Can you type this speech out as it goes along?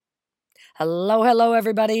Hello,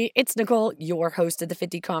 everybody. It's Nicole, your host of the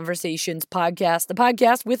 50 Conversations podcast, the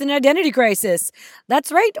podcast with an identity crisis.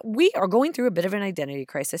 That's right. We are going through a bit of an identity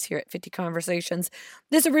crisis here at 50 Conversations.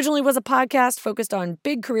 This originally was a podcast focused on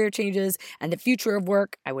big career changes and the future of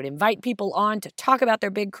work. I would invite people on to talk about their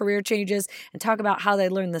big career changes and talk about how they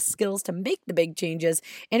learn the skills to make the big changes.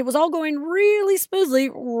 And it was all going really smoothly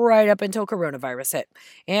right up until coronavirus hit.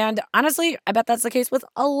 And honestly, I bet that's the case with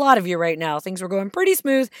a lot of you right now. Things were going pretty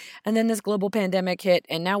smooth, and then this global pandemic hit,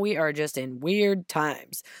 and now we are just in weird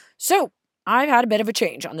times. So, I've had a bit of a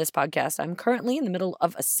change on this podcast. I'm currently in the middle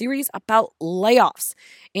of a series about layoffs.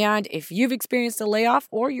 And if you've experienced a layoff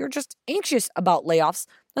or you're just anxious about layoffs,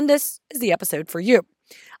 then this is the episode for you.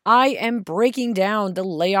 I am breaking down the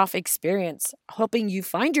layoff experience, helping you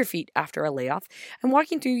find your feet after a layoff, and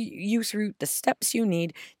walking you through the steps you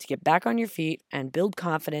need to get back on your feet and build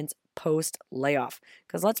confidence post layoff.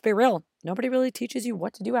 Because let's be real, nobody really teaches you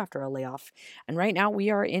what to do after a layoff. And right now we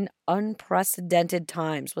are in unprecedented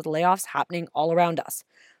times with layoffs happening all around us.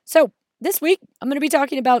 So this week, I'm going to be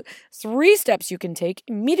talking about 3 steps you can take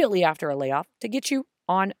immediately after a layoff to get you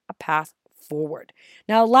on a path forward.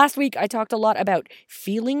 Now, last week I talked a lot about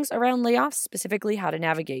feelings around layoffs, specifically how to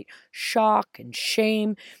navigate shock and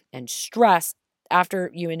shame and stress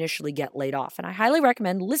after you initially get laid off. And I highly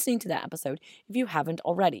recommend listening to that episode if you haven't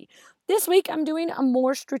already. This week, I'm doing a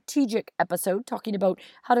more strategic episode talking about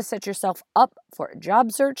how to set yourself up for a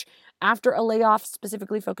job search after a layoff,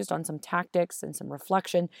 specifically focused on some tactics and some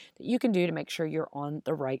reflection that you can do to make sure you're on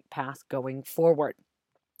the right path going forward.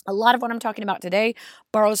 A lot of what I'm talking about today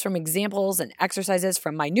borrows from examples and exercises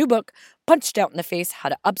from my new book, Punched Out in the Face: How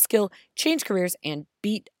to Upskill, Change Careers, and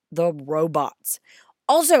Beat the Robots.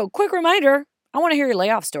 Also, quick reminder, I want to hear your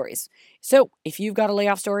layoff stories. So if you've got a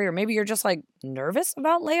layoff story, or maybe you're just like nervous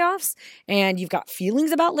about layoffs and you've got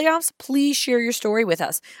feelings about layoffs, please share your story with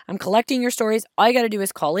us. I'm collecting your stories. All you got to do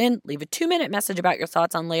is call in, leave a 2-minute message about your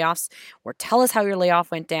thoughts on layoffs, or tell us how your layoff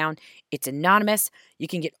went down. It's anonymous. You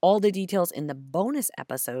can get all the details in the bonus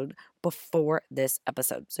episode before this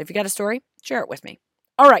episode. So if you got a story, share it with me.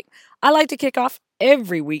 All right, I like to kick off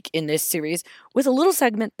every week in this series with a little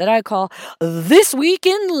segment that I call This Week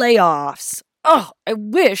in Layoffs. Oh, I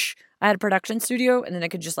wish I had a production studio and then I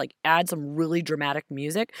could just like add some really dramatic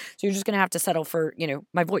music. So you're just going to have to settle for,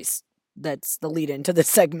 my voice. That's the lead into this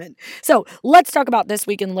segment. So let's talk about this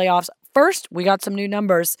week in layoffs. First, we got some new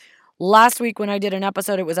numbers. Last week when I did an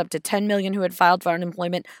episode, it was up to 10 million who had filed for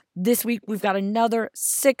unemployment. This week, we've got another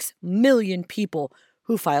 6 million people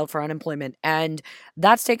who filed for unemployment. And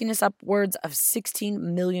that's taking us upwards of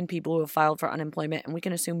 16 million people who have filed for unemployment. And we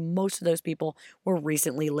can assume most of those people were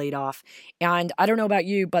recently laid off. And I don't know about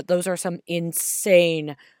you, but those are some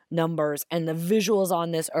insane numbers. And the visuals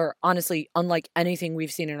on this are honestly unlike anything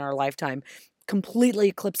we've seen in our lifetime. Completely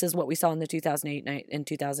eclipses what we saw in the 2008 and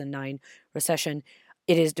 2009 recession.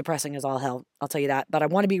 It is depressing as all hell, I'll tell you that. But I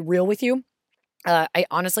want to be real with you. I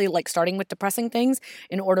honestly like starting with depressing things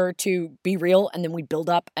in order to be real, and then we build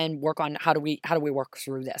up and work on how do we work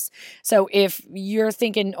through this. So if you're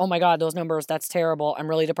thinking, oh my God, those numbers, that's terrible, I'm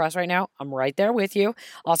really depressed right now, I'm right there with you.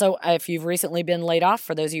 Also, if you've recently been laid off,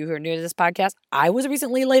 for those of you who are new to this podcast, I was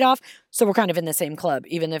recently laid off, so we're kind of in the same club,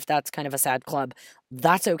 even if that's kind of a sad club.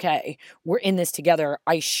 That's okay. We're in this together.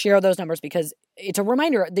 I share those numbers because it's a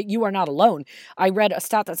reminder that you are not alone. I read a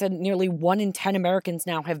stat that said nearly 1 in 10 Americans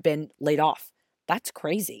now have been laid off. That's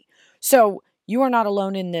crazy. So you are not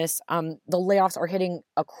alone in this. The layoffs are hitting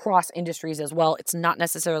across industries as well. It's not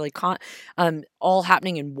necessarily all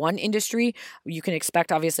happening in one industry. You can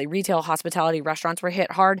expect, obviously, retail, hospitality, restaurants were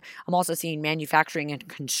hit hard. I'm also seeing manufacturing and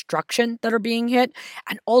construction that are being hit,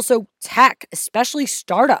 and also tech, especially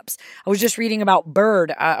startups. I was just reading about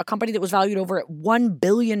Bird, a company that was valued over at $1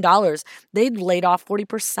 billion. They'd laid off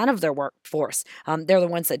 40% of their workforce. They're the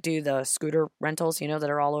ones that do the scooter rentals, that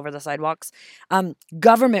are all over the sidewalks.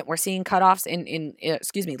 Government, we're seeing layoffs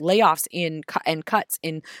and cuts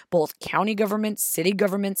in both county governments, city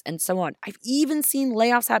governments, and so on. I've even seen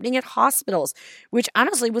layoffs happening at hospitals, which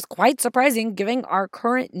honestly was quite surprising given our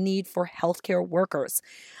current need for healthcare workers.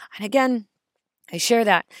 And again, I share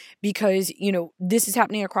that because, this is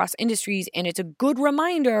happening across industries, and it's a good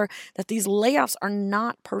reminder that these layoffs are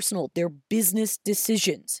not personal. They're business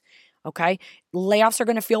decisions, okay? Layoffs are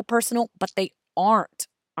going to feel personal, but they aren't.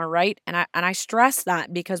 All right. And I stress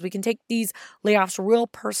that because we can take these layoffs real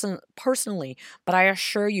personally, but I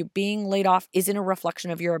assure you being laid off isn't a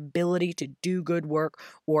reflection of your ability to do good work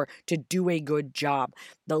or to do a good job.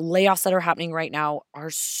 The layoffs that are happening right now are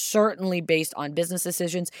certainly based on business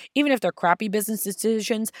decisions. Even if they're crappy business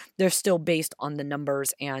decisions, they're still based on the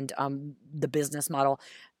numbers and the business model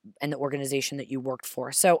and the organization that you worked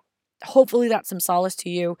for. So hopefully that's some solace to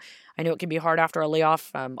you. I know it can be hard after a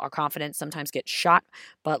layoff. Our confidence sometimes gets shot,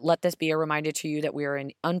 but let this be a reminder to you that we are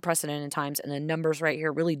in unprecedented times, and the numbers right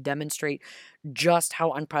here really demonstrate just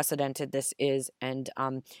how unprecedented this is and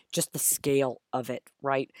just the scale of it,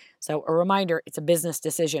 right? So a reminder, it's a business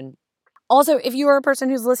decision. Also, if you are a person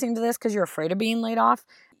who's listening to this because you're afraid of being laid off,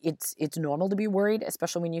 it's normal to be worried,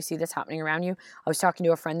 especially when you see this happening around you. I was talking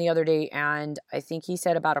to a friend the other day, and I think he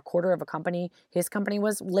said about a quarter of his company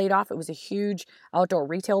was laid off. It was a huge outdoor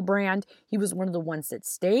retail brand. He was one of the ones that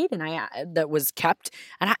stayed, and that was kept.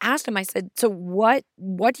 And I asked him, I said, so what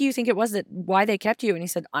do you think it was why they kept you? And he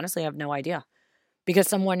said, honestly, I have no idea, because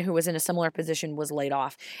someone who was in a similar position was laid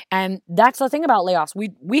off. And that's the thing about layoffs.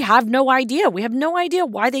 We have no idea. We have no idea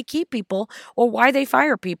why they keep people or why they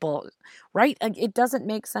fire people, right? It doesn't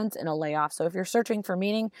make sense in a layoff. So if you're searching for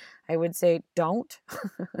meaning, I would say don't.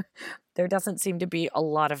 There doesn't seem to be a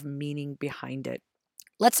lot of meaning behind it.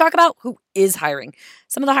 Let's talk about who is hiring.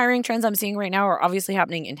 Some of the hiring trends I'm seeing right now are obviously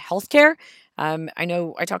happening in healthcare. I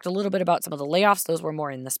know I talked a little bit about some of the layoffs. Those were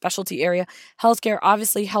more in the specialty area. Healthcare,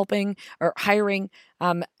 obviously helping or hiring.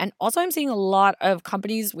 And also I'm seeing a lot of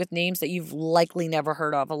companies with names that you've likely never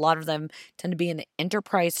heard of. A lot of them tend to be in the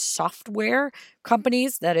enterprise software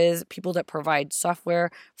companies. That is, people that provide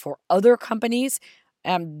software for other companies.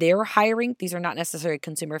 They're hiring. These are not necessarily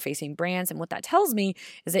consumer-facing brands. And what that tells me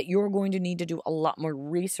is that you're going to need to do a lot more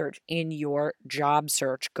research in your job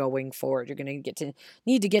search going forward. You're going to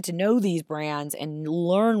need to get to know these brands and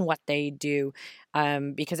learn what they do,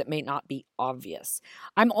 because it may not be obvious.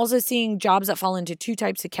 I'm also seeing jobs that fall into two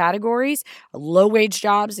types of categories. Low-wage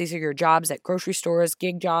jobs. These are your jobs at grocery stores,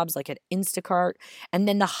 gig jobs like at Instacart. And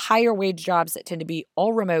then the higher-wage jobs that tend to be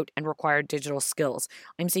all remote and require digital skills.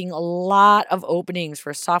 I'm seeing a lot of openings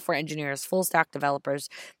for software engineers, full stack developers,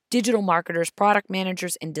 digital marketers, product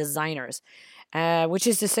managers, and designers. Which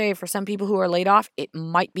is to say, for some people who are laid off, it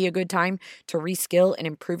might be a good time to reskill and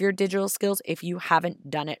improve your digital skills if you haven't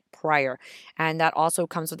done it prior. And that also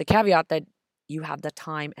comes with the caveat that you have the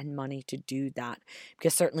time and money to do that,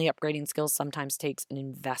 because certainly upgrading skills sometimes takes an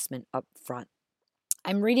investment up front.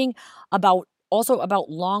 I'm reading about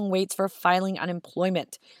long waits for filing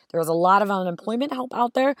unemployment. There's a lot of unemployment help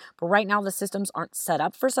out there, but right now the systems aren't set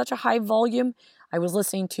up for such a high volume. I was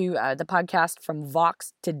listening to the podcast from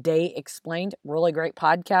Vox Today Explained, really great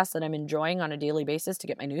podcast that I'm enjoying on a daily basis to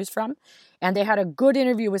get my news from. And they had a good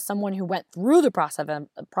interview with someone who went through the process of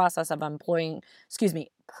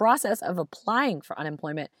applying for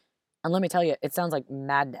unemployment. And let me tell you, it sounds like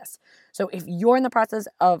madness. So if you're in the process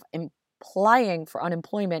of applying for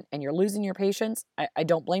unemployment and you're losing your patience, I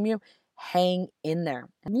don't blame you. Hang in there.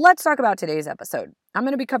 Let's talk about today's episode. I'm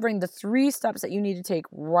going to be covering the 3 steps that you need to take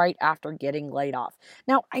right after getting laid off.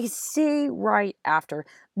 Now, I say right after.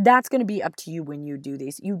 That's going to be up to you when you do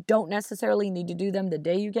these. You don't necessarily need to do them the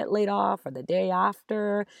day you get laid off or the day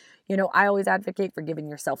after. I always advocate for giving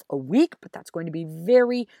yourself a week, but that's going to be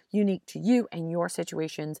very unique to you and your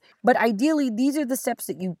situations. But ideally, these are the steps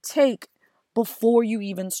that you take before you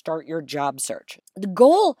even start your job search. The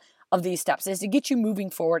goal of these steps is to get you moving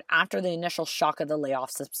forward after the initial shock of the layoff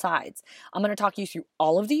subsides. I'm going to talk you through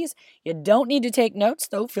all of these. You don't need to take notes,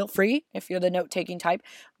 though. Feel free if you're the note-taking type.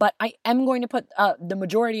 But I am going to put the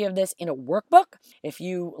majority of this in a workbook. If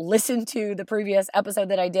you listen to the previous episode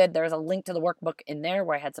that I did, there's a link to the workbook in there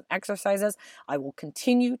where I had some exercises. I will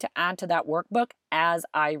continue to add to that workbook as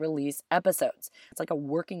I release episodes. It's like a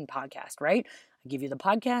working podcast, right? I give you the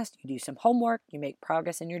podcast, you do some homework, you make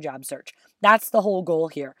progress in your job search. That's the whole goal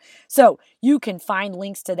here. So you can find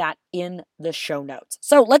links to that in the show notes.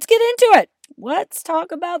 So let's get into it. Let's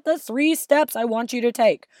talk about the 3 steps I want you to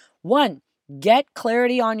take. 1, get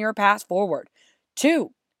clarity on your path forward.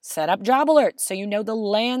 2, set up job alerts so you know the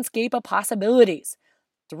landscape of possibilities.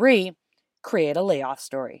 3, create a layoff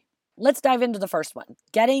story. Let's dive into the first one,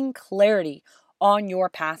 getting clarity on your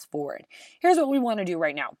path forward. Here's what we want to do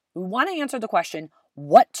right now. We want to answer the question,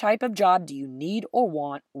 what type of job do you need or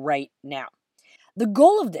want right now? The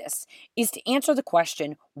goal of this is to answer the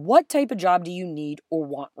question, what type of job do you need or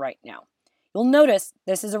want right now? You'll notice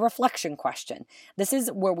this is a reflection question. This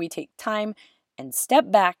is where we take time and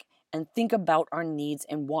step back and think about our needs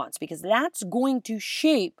and wants, because that's going to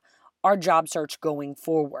shape our job search going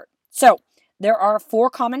forward. So there are 4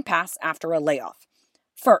 common paths after a layoff.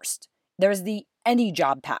 First, there's the any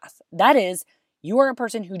job path. That is, you are a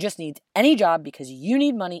person who just needs any job because you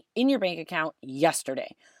need money in your bank account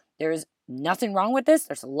yesterday. There is nothing wrong with this.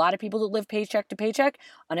 There's a lot of people that live paycheck to paycheck.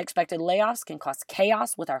 Unexpected layoffs can cause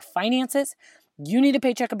chaos with our finances. You need a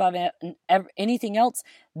paycheck above anything else.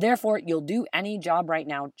 Therefore, you'll do any job right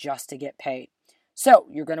now just to get paid. So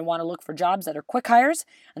you're going to want to look for jobs that are quick hires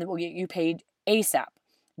and that will get you paid ASAP.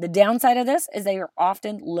 The downside of this is they are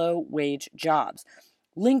often low-wage jobs.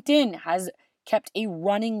 LinkedIn has kept a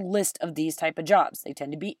running list of these type of jobs. They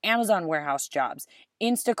tend to be Amazon warehouse jobs,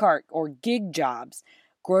 Instacart or gig jobs,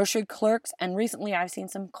 grocery clerks, and recently I've seen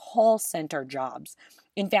some call center jobs.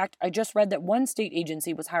 In fact, I just read that one state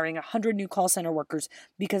agency was hiring 100 new call center workers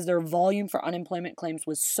because their volume for unemployment claims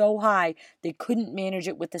was so high they couldn't manage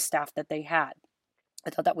it with the staff that they had. I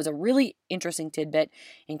thought that was a really interesting tidbit.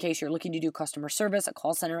 In case you're looking to do customer service, a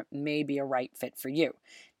call center may be a right fit for you.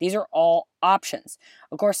 These are all options.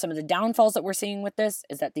 Of course, some of the downfalls that we're seeing with this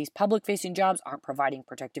is that these public-facing jobs aren't providing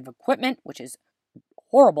protective equipment, which is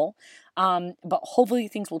horrible. But hopefully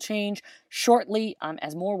things will change shortly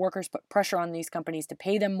as more workers put pressure on these companies to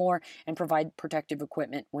pay them more and provide protective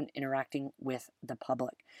equipment when interacting with the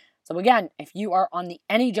public. So again, if you are on the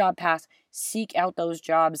any job path, seek out those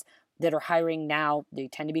jobs that are hiring now. They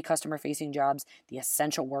tend to be customer-facing jobs, the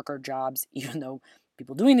essential worker jobs, even though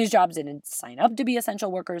people doing these jobs didn't sign up to be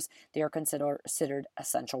essential workers, they are considered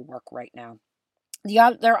essential work right now. The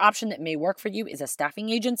other option that may work for you is a staffing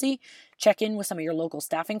agency. Check in with some of your local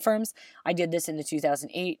staffing firms. I did this in the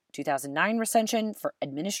 2008-2009 recession for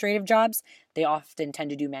administrative jobs. They often tend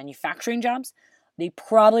to do manufacturing jobs. They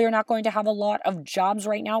probably are not going to have a lot of jobs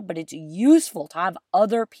right now, but it's useful to have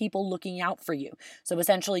other people looking out for you. So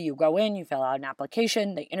essentially you go in, you fill out an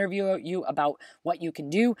application, they interview you about what you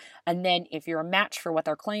can do, and then if you're a match for what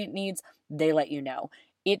their client needs, they let you know.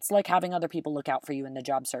 It's like having other people look out for you in the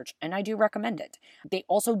job search, and I do recommend it. They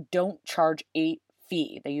also don't charge a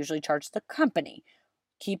fee. They usually charge the company.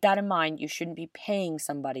 Keep that in mind. You shouldn't be paying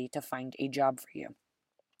somebody to find a job for you.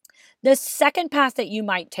 The second path that you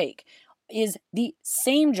might take is the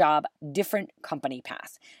same job, different company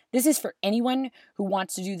path. This is for anyone who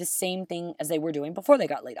wants to do the same thing as they were doing before they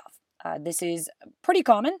got laid off. This is pretty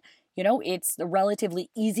common. It's the relatively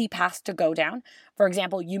easy path to go down. For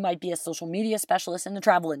example, you might be a social media specialist in the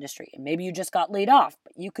travel industry, and maybe you just got laid off,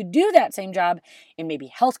 but you could do that same job in maybe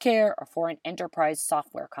healthcare or for an enterprise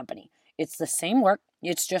software company. It's the same work,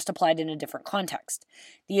 it's just applied in a different context.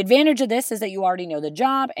 The advantage of this is that you already know the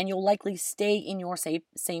job and you'll likely stay in your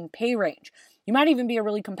same pay range. You might even be a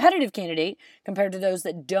really competitive candidate compared to those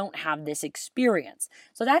that don't have this experience.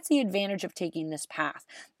 So that's the advantage of taking this path.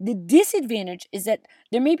 The disadvantage is that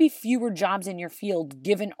there may be fewer jobs in your field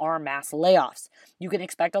given our mass layoffs. You can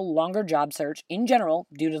expect a longer job search in general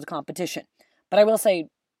due to the competition. But I will say,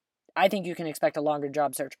 I think you can expect a longer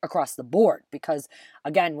job search across the board because,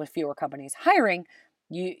 again, with fewer companies hiring,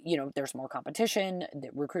 there's more competition, the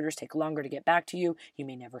recruiters take longer to get back to you, you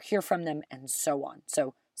may never hear from them, and so on.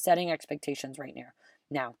 So setting expectations right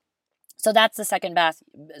now. So that's the second path.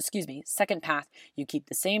 You keep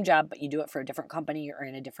the same job, but you do it for a different company or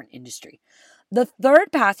in a different industry. The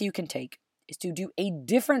third path you can take is to do a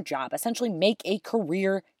different job, essentially make a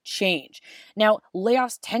career change. Now,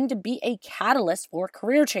 layoffs tend to be a catalyst for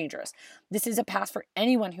career changers. This is a path for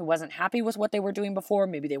anyone who wasn't happy with what they were doing before.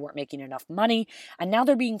 Maybe they weren't making enough money, and now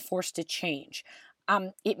they're being forced to change.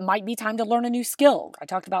 It might be time to learn a new skill. I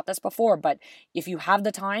talked about this before, but if you have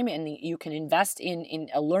the time and you can invest in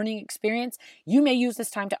a learning experience, you may use this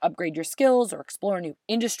time to upgrade your skills or explore a new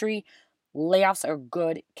industry. Layoffs are a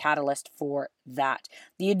good catalyst for that.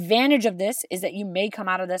 The advantage of this is that you may come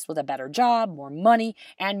out of this with a better job, more money,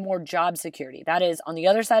 and more job security. That is, on the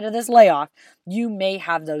other side of this layoff, you may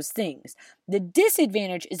have those things. The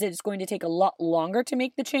disadvantage is that it's going to take a lot longer to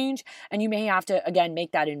make the change, and you may have to, again,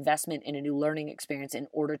 make that investment in a new learning experience in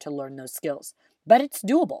order to learn those skills. But it's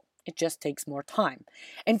doable. It just takes more time.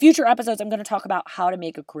 In future episodes, I'm going to talk about how to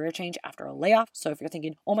make a career change after a layoff. So if you're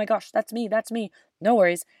thinking, oh my gosh, that's me, no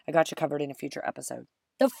worries. I got you covered in a future episode.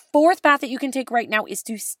 The fourth path that you can take right now is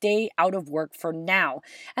to stay out of work for now.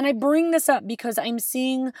 And I bring this up because I'm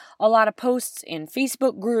seeing a lot of posts in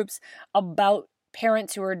Facebook groups about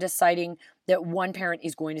parents who are deciding that one parent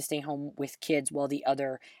is going to stay home with kids while the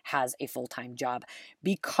other has a full-time job.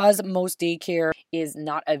 Because most daycare is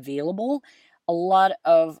not available, a lot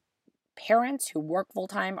of parents who work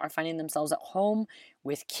full-time are finding themselves at home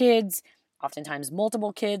with kids, oftentimes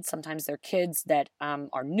multiple kids. Sometimes they're kids that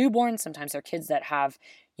are newborn. Sometimes they're kids that have,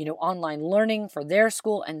 online learning for their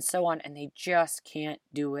school and so on, and they just can't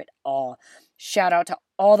do it all. Shout out to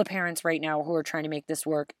all the parents right now who are trying to make this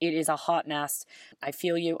work. It is a hot mess. I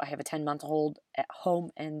feel you. I have a 10-month-old at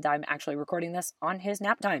home, and I'm actually recording this on his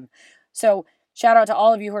nap time. So shout out to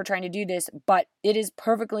all of you who are trying to do this, but it is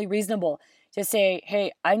perfectly reasonable to say,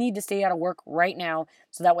 hey, I need to stay out of work right now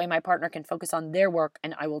so that way my partner can focus on their work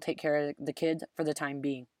and I will take care of the kids for the time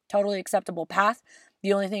being. Totally acceptable path.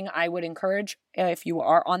 The only thing I would encourage if you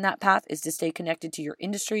are on that path is to stay connected to your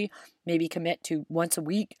industry, maybe commit to once a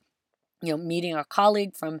week, meeting a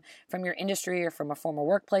colleague from your industry or from a former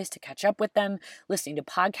workplace to catch up with them, listening to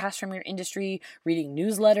podcasts from your industry, reading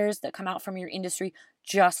newsletters that come out from your industry,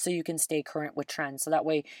 just so you can stay current with trends. So that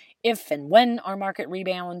way, if and when our market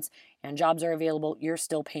rebounds and jobs are available, you're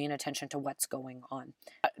still paying attention to what's going on.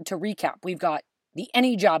 To recap, we've got the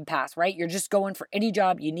any job path, right? You're just going for any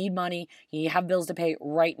job. You need money. You have bills to pay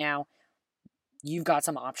right now. You've got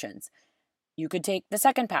some options. You could take the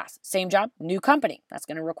second path, same job, new company. That's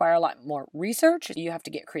going to require a lot more research. You have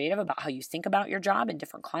to get creative about how you think about your job in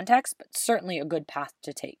different contexts, but certainly a good path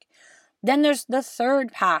to take. Then there's the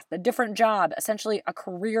third path, the different job, essentially a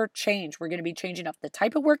career change. We're going to be changing up the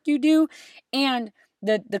type of work you do and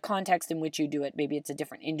the context in which you do it. Maybe it's a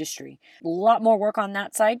different industry. A lot more work on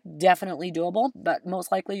that side, definitely doable, but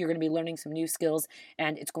most likely you're going to be learning some new skills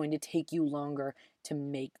and it's going to take you longer to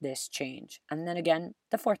make this change. And then again,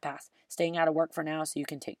 the fourth path, staying out of work for now so you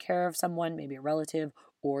can take care of someone, maybe a relative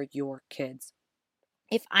or your kids.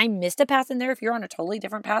 If I missed a path in there, if you're on a totally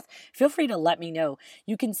different path, feel free to let me know.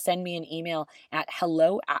 You can send me an email at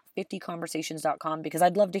hello@50conversations.com because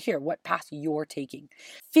I'd love to hear what path you're taking.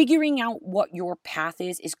 Figuring out what your path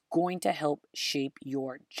is going to help shape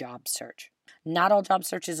your job search. Not all job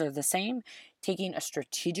searches are the same. Taking a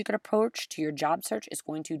strategic approach to your job search is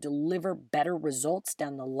going to deliver better results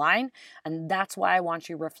down the line. And that's why I want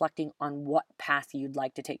you reflecting on what path you'd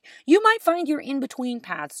like to take. You might find you're in between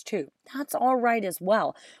paths too. That's all right as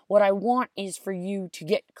well. What I want is for you to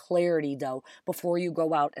get clarity though before you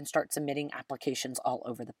go out and start submitting applications all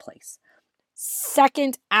over the place.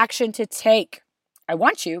 Second action to take. I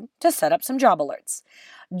want you to set up some job alerts.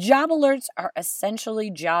 Job alerts are essentially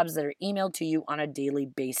jobs that are emailed to you on a daily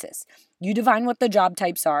basis. You define what the job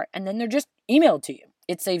types are, and then they're just emailed to you.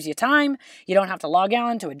 It saves you time. You don't have to log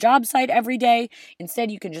on to a job site every day.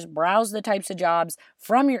 Instead, you can just browse the types of jobs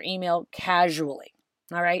from your email casually.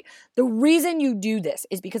 All right. The reason you do this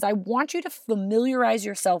is because I want you to familiarize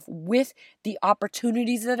yourself with the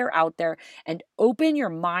opportunities that are out there and open your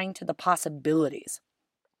mind to the possibilities.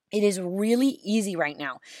 It is really easy right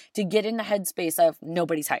now to get in the headspace of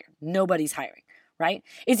nobody's hiring, right?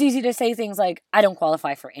 It's easy to say things like, I don't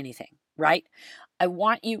qualify for anything, right? I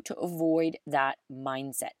want you to avoid that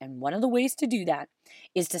mindset. And one of the ways to do that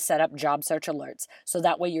is to set up job search alerts. So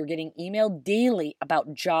that way you're getting emailed daily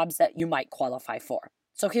about jobs that you might qualify for.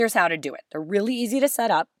 So here's how to do it. They're really easy to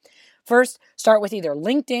set up. First, start with either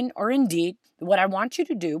LinkedIn or Indeed. What I want you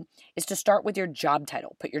to do is to start with your job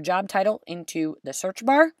title. Put your job title into the search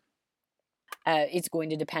bar. It's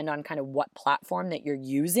going to depend on kind of what platform that you're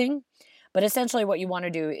using. But essentially what you want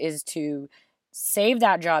to do is to save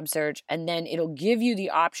that job search, and then it'll give you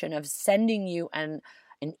the option of sending you an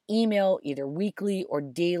email either weekly or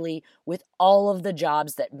daily with all of the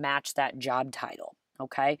jobs that match that job title.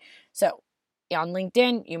 Okay. So on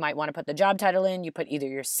LinkedIn, you might want to put the job title in. You put either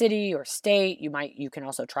your city or state. You can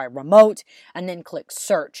also try remote and then click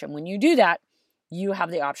search. And when you do that, you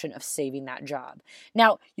have the option of saving that job.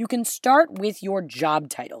 Now, you can start with your job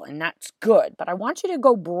title, and that's good, but I want you to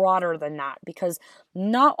go broader than that because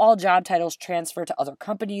not all job titles transfer to other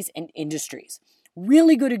companies and industries.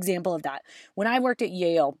 Really good example of that. When I worked at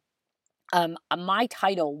Yale, my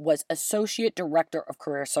title was Associate Director of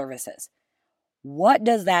Career Services. What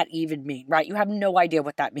does that even mean, right? You have no idea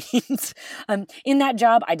what that means. In that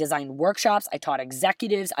job, I designed workshops, I taught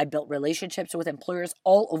executives, I built relationships with employers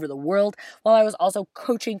all over the world, while I was also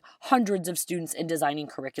coaching hundreds of students in designing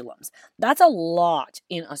curriculums. That's a lot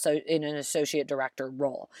in an associate director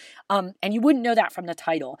role. And you wouldn't know that from the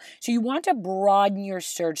title. So you want to broaden your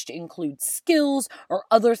search to include skills or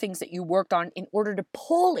other things that you worked on in order to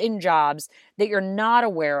pull in jobs that you're not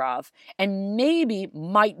aware of and maybe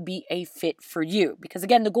might be a fit for you. Because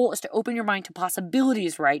again, the goal is to open your mind to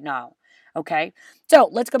possibilities right now. Okay, so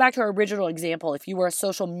let's go back to our original example. If you were a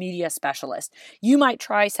social media specialist, you might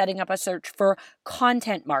try setting up a search for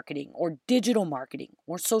content marketing or digital marketing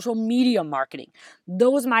or social media marketing.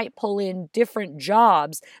 Those might pull in different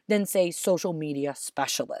jobs than, say, social media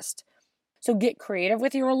specialist. So get creative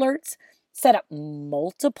with your alerts. Set up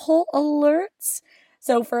multiple alerts.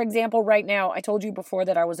 So for example, right now, I told you before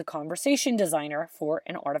that I was a conversation designer for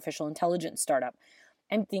an artificial intelligence startup.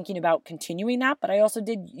 I'm thinking about continuing that, but I also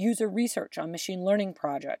did user research on machine learning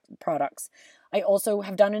products. I also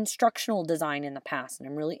have done instructional design in the past, and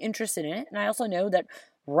I'm really interested in it. And I also know that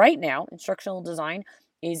right now, instructional design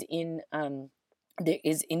is in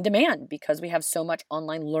demand because we have so much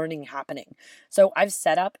online learning happening. So I've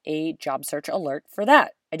set up a job search alert for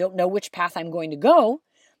that. I don't know which path I'm going to go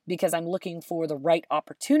because I'm looking for the right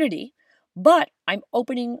opportunity, but I'm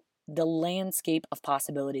opening the landscape of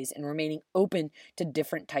possibilities and remaining open to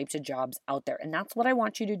different types of jobs out there. And that's what I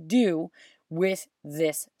want you to do with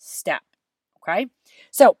this step. Okay.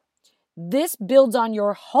 So this builds on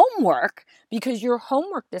your homework, because your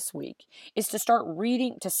homework this week is to start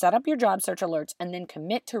reading, to set up your job search alerts, and then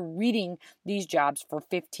commit to reading these jobs for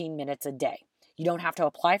 15 minutes a day. You don't have to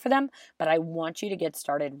apply for them, but I want you to get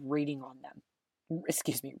started reading on them.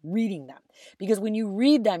 Reading them. Because when you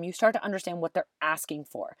read them, you start to understand what they're asking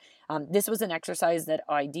for. This was an exercise that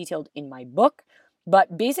I detailed in my book.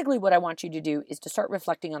 But basically what I want you to do is to start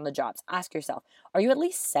reflecting on the jobs. Ask yourself, are you at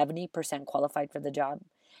least 70% qualified for the job?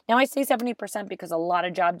 Now, I say 70% because a lot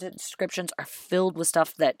of job descriptions are filled with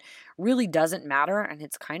stuff that really doesn't matter, and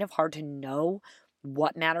it's kind of hard to know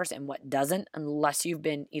what matters and what doesn't unless you've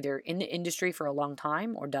been either in the industry for a long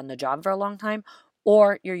time or done the job for a long time,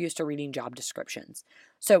 or you're used to reading job descriptions.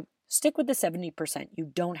 So stick with the 70%. You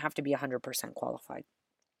don't have to be 100% qualified.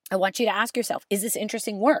 I want you to ask yourself, is this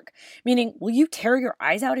interesting work? Meaning, will you tear your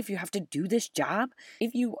eyes out if you have to do this job?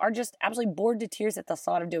 If you are just absolutely bored to tears at the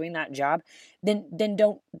thought of doing that job, then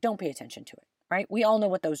don't pay attention to it, right? We all know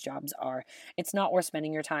what those jobs are. It's not worth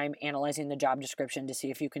spending your time analyzing the job description to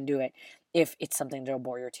see if you can do it, if it's something that'll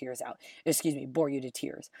bore you to tears.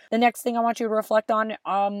 The next thing I want you to reflect on,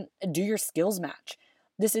 do your skills match?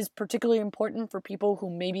 This is particularly important for people who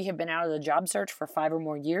maybe have been out of the job search for 5 or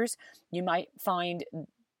more years. You might find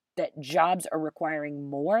that jobs are requiring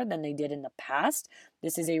more than they did in the past.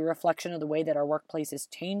 This is a reflection of the way that our workplace is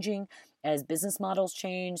changing as business models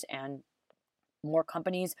change and more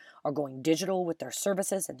companies are going digital with their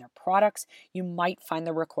services and their products. You might find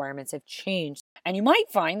the requirements have changed, and you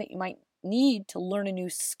might find that you might need to learn a new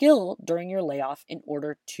skill during your layoff in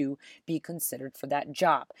order to be considered for that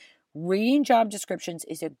job. Reading job descriptions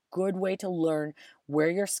is a good way to learn where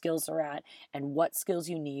your skills are at and what skills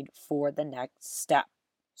you need for the next step.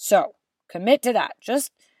 So commit to that.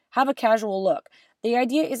 Just have a casual look. The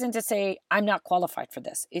idea isn't to say, I'm not qualified for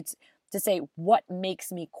this. It's to say, what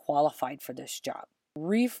makes me qualified for this job?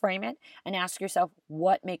 Reframe it and ask yourself,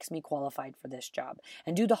 what makes me qualified for this job?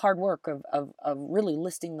 And do the hard work of really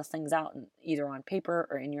listing the things out, either on paper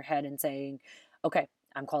or in your head, and saying, okay,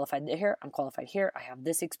 I'm qualified here, I'm qualified here, I have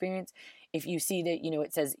this experience. If you see that,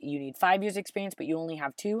 it says you need 5 years experience, but you only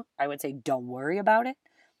have 2, I would say don't worry about it.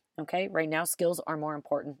 Okay, right now skills are more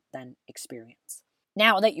important than experience.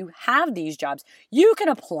 Now that you have these jobs, you can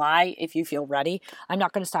apply if you feel ready. I'm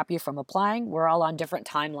not going to stop you from applying. We're all on different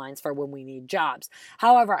timelines for when we need jobs.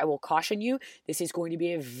 However, I will caution you, this is going to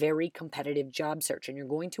be a very competitive job search, and you're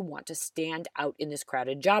going to want to stand out in this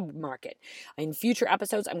crowded job market. In future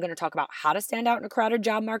episodes, I'm going to talk about how to stand out in a crowded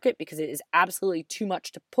job market, because it is absolutely too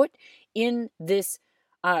much to put in this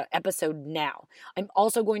episode now. I'm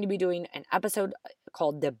also going to be doing an episode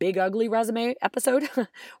called the Big Ugly Resume episode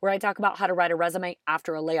where I talk about how to write a resume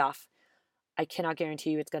after a layoff. I cannot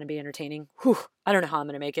guarantee you it's going to be entertaining. I don't know how I'm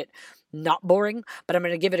going to make it not boring, but I'm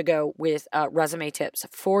going to give it a go with resume tips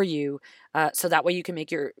for you, so that way you can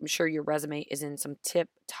make sure your resume is in some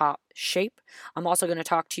tip-top shape. I'm also going to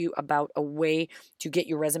talk to you about a way to get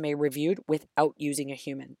your resume reviewed without using a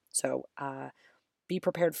human. So be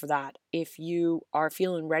prepared for that. If you are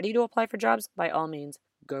feeling ready to apply for jobs, by all means,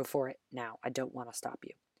 go for it now. I don't want to stop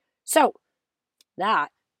you. So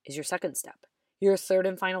that is your second step. Your third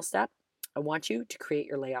and final step, I want you to create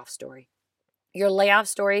your layoff story. Your layoff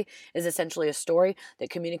story is essentially a story that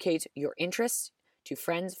communicates your interests to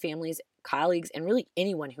friends, families, colleagues, and really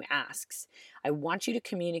anyone who asks. I want you to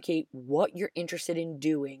communicate what you're interested in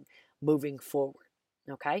doing moving forward.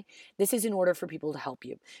 Okay? This is in order for people to help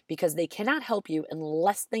you, because they cannot help you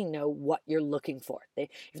unless they know what you're looking for. If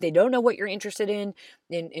they don't know what you're interested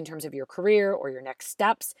in terms of your career or your next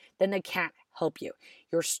steps, then they can't help you.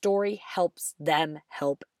 Your story helps them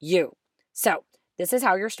help you. So this is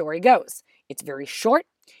how your story goes. It's very short.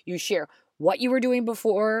 You share what you were doing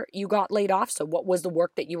before you got laid off. So what was the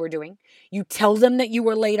work that you were doing? You tell them that you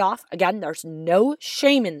were laid off. Again, there's no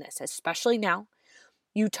shame in this, especially now.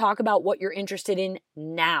 You talk about what you're interested in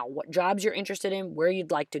now, what jobs you're interested in, where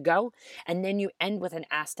you'd like to go, and then you end with an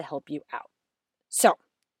ask to help you out. So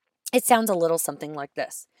it sounds a little something like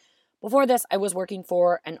this. Before this, I was working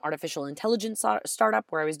for an artificial intelligence startup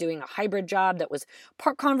where I was doing a hybrid job that was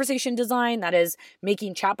part conversation design, that is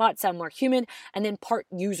making chatbots sound more human, and then part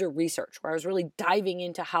user research, where I was really diving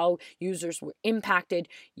into how users were impacted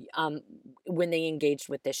when they engaged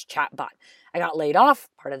with this chatbot. I got laid off,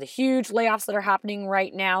 part of the huge layoffs that are happening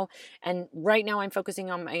right now. And right now I'm focusing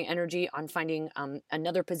on my energy on finding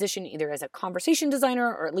another position, either as a conversation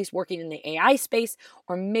designer or at least working in the AI space,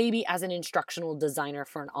 or maybe as an instructional designer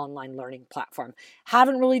for an online online learning platform.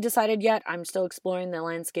 Haven't really decided yet. I'm still exploring the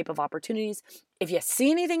landscape of opportunities. If you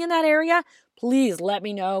see anything in that area, please let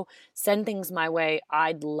me know. Send things my way.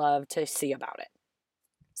 I'd love to see about it.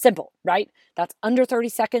 Simple, right? That's under 30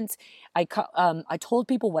 seconds. I told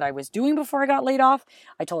people what I was doing before I got laid off.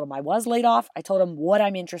 I told them I was laid off. I told them what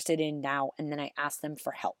I'm interested in now, and then I asked them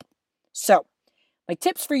for help. So my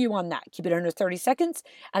tips for you on that, keep it under 30 seconds.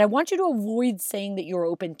 And I want you to avoid saying that you're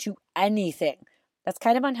open to anything. That's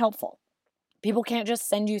kind of unhelpful. People can't just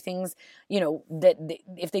send you things,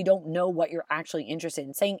 if they don't know what you're actually interested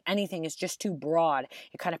in. Saying anything is just too broad.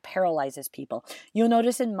 It kind of paralyzes people. You'll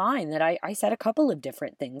notice in mine that I said a couple of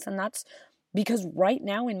different things, and that's because right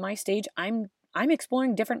now in my stage, I'm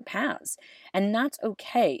exploring different paths, and that's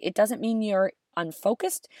okay. It doesn't mean you're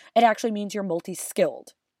unfocused. It actually means you're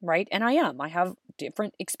multi-skilled, right? And I am. I have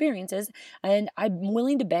different experiences, and I'm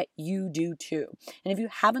willing to bet you do too. And if you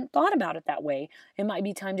haven't thought about it that way, it might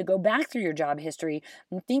be time to go back through your job history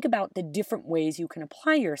and think about the different ways you can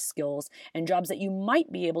apply your skills and jobs that you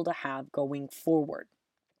might be able to have going forward.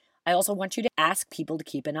 I also want you to ask people to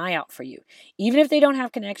keep an eye out for you. Even if they don't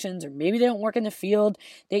have connections or maybe they don't work in the field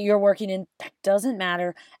that you're working in, that doesn't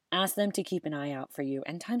matter. Ask them to keep an eye out for you.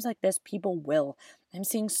 And times like this, people will. I'm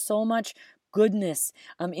seeing so much goodness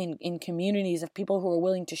in communities of people who are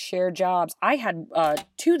willing to share jobs. I had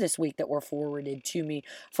 2 this week that were forwarded to me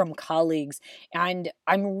from colleagues, and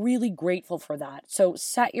I'm really grateful for that. So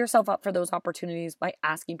set yourself up for those opportunities by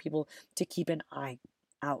asking people to keep an eye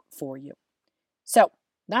out for you. So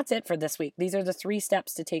that's it for this week. These are the 3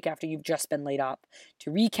 steps to take after you've just been laid off.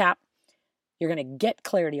 To recap, you're going to get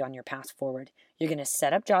clarity on your path forward. You're going to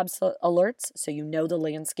set up job alerts so you know the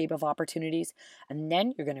landscape of opportunities. And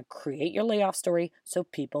then you're going to create your layoff story so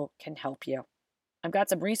people can help you. I've got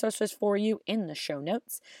some resources for you in the show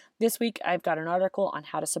notes. This week, I've got an article on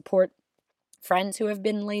how to support friends who have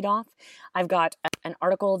been laid off. I've got an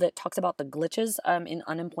article that talks about the glitches in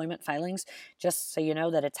unemployment filings, just so you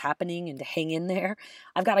know that it's happening and to hang in there.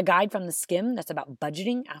 I've got a guide from the Skim that's about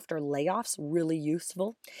budgeting after layoffs, really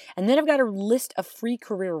useful. And then I've got a list of free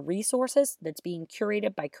career resources that's being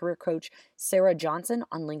curated by career coach Sarah Johnson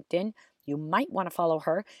on LinkedIn. You might want to follow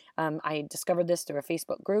her. I discovered this through a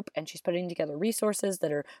Facebook group, and she's putting together resources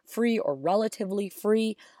that are free or relatively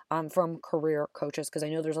free from career coaches, because I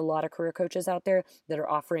know there's a lot of career coaches out there that are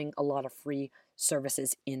offering a lot of free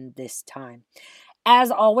services in this time.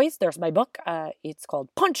 As always, there's my book. It's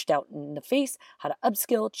called Punched Out in the Face, How to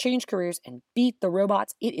Upskill, Change Careers, and Beat the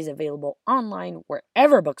Robots. It is available online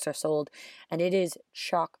wherever books are sold, and it is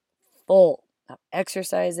chock full of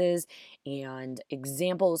exercises and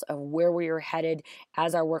examples of where we are headed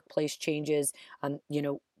as our workplace changes.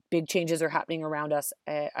 Big changes are happening around us.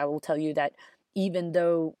 I will tell you that even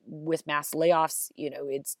though with mass layoffs,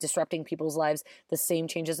 it's disrupting people's lives, the same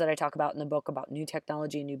changes that I talk about in the book about new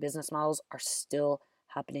technology and new business models are still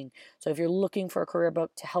happening. So if you're looking for a career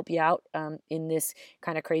book to help you out in this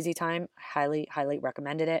kind of crazy time, highly, highly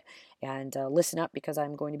recommended it. And listen up, because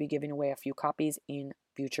I'm going to be giving away a few copies in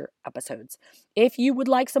future episodes. If you would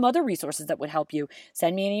like some other resources that would help you,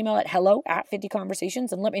 send me an email at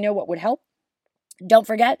hello@50conversations and let me know what would help. Don't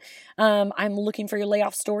forget, I'm looking for your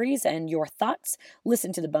layoff stories and your thoughts.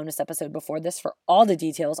 Listen to the bonus episode before this for all the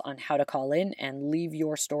details on how to call in and leave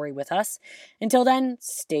your story with us. Until then,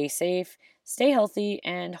 stay safe, stay healthy,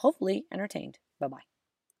 and hopefully entertained. Bye-bye.